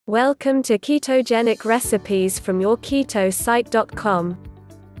Welcome to ketogenic recipes from yourketosite.com.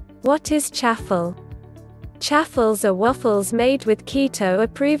 What is chaffle? Chaffles are waffles made with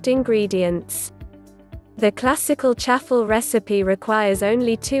keto-approved ingredients. The classical chaffle recipe requires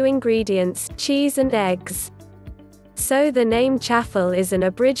only 2 ingredients, cheese and eggs. So the name chaffle is an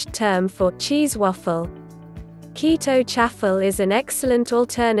abridged term for cheese waffle. Keto chaffle is an excellent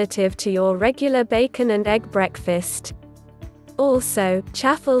alternative to your regular bacon and egg breakfast. Also,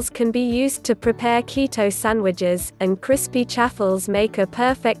 chaffles can be used to prepare keto sandwiches, and crispy chaffles make a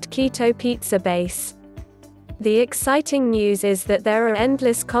perfect keto pizza base. The exciting news is that there are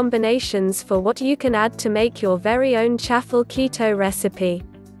endless combinations for what you can add to make your very own chaffle keto recipe.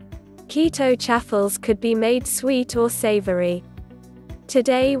 Keto chaffles could be made sweet or savoury.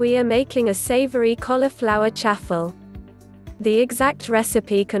 Today we are making a savoury cauliflower chaffle. The exact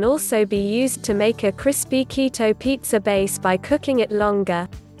recipe can also be used to make a crispy keto pizza base by cooking it longer.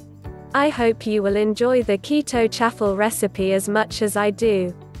 I hope you will enjoy the keto chaffle recipe as much as I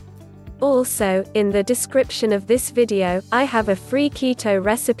do. Also, in the description of this video, I have a free keto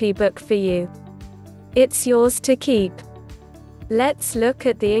recipe book for you. It's yours to keep. Let's look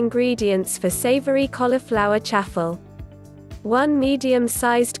at the ingredients for savoury cauliflower chaffle. 1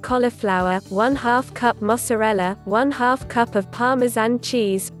 medium-sized cauliflower, 1/2 cup mozzarella, 1/2 cup of Parmesan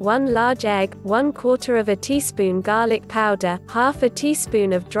cheese, 1 large egg, 1/4 teaspoon garlic powder, 1/2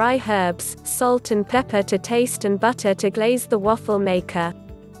 teaspoon of dry herbs, salt and pepper to taste, and butter to glaze the waffle maker.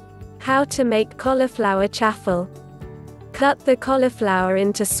 How to make cauliflower chaffle. Cut the cauliflower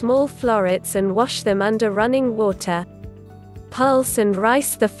into small florets and wash them under running water. Pulse and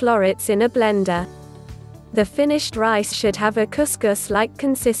rice the florets in a blender. The finished rice should have a couscous-like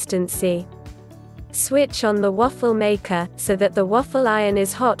consistency. Switch on the waffle maker, so that the waffle iron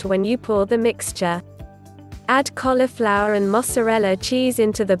is hot when you pour the mixture. Add cauliflower and mozzarella cheese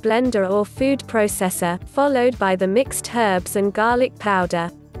into the blender or food processor, followed by the mixed herbs and garlic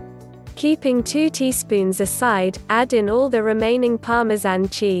powder. Keeping 2 teaspoons aside, add in all the remaining Parmesan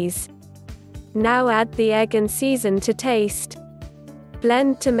cheese. Now add the egg and season to taste.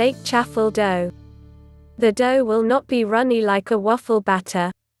 Blend to make chaffle dough. The dough will not be runny like a waffle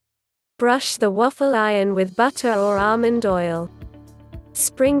batter. Brush the waffle iron with butter or almond oil.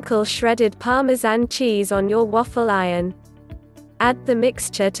 Sprinkle shredded Parmesan cheese on your waffle iron. Add the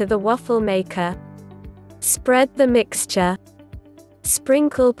mixture to the waffle maker. Spread the mixture.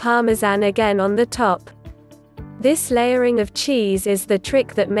 Sprinkle Parmesan again on the top. This layering of cheese is the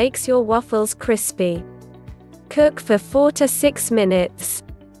trick that makes your waffles crispy. Cook for 4 to 6 minutes.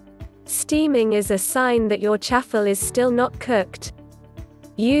 Steaming is a sign that your chaffle is still not cooked.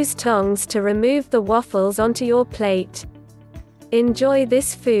 Use tongs to remove the waffles onto your plate. Enjoy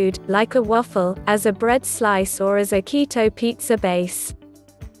this food, like a waffle, as a bread slice or as a keto pizza base.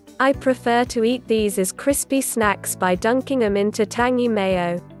 I prefer to eat these as crispy snacks by dunking them into tangy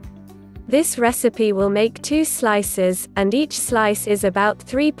mayo. This recipe will make 2 slices, and each slice is about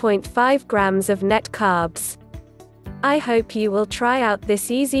 3.5 grams of net carbs. I hope you will try out this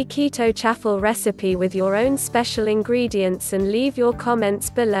easy keto chaffle recipe with your own special ingredients and leave your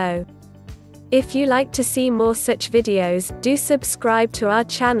comments below. If you like to see more such videos, do subscribe to our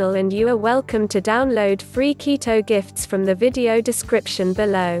channel, and you are welcome to download free keto gifts from the video description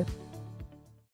below.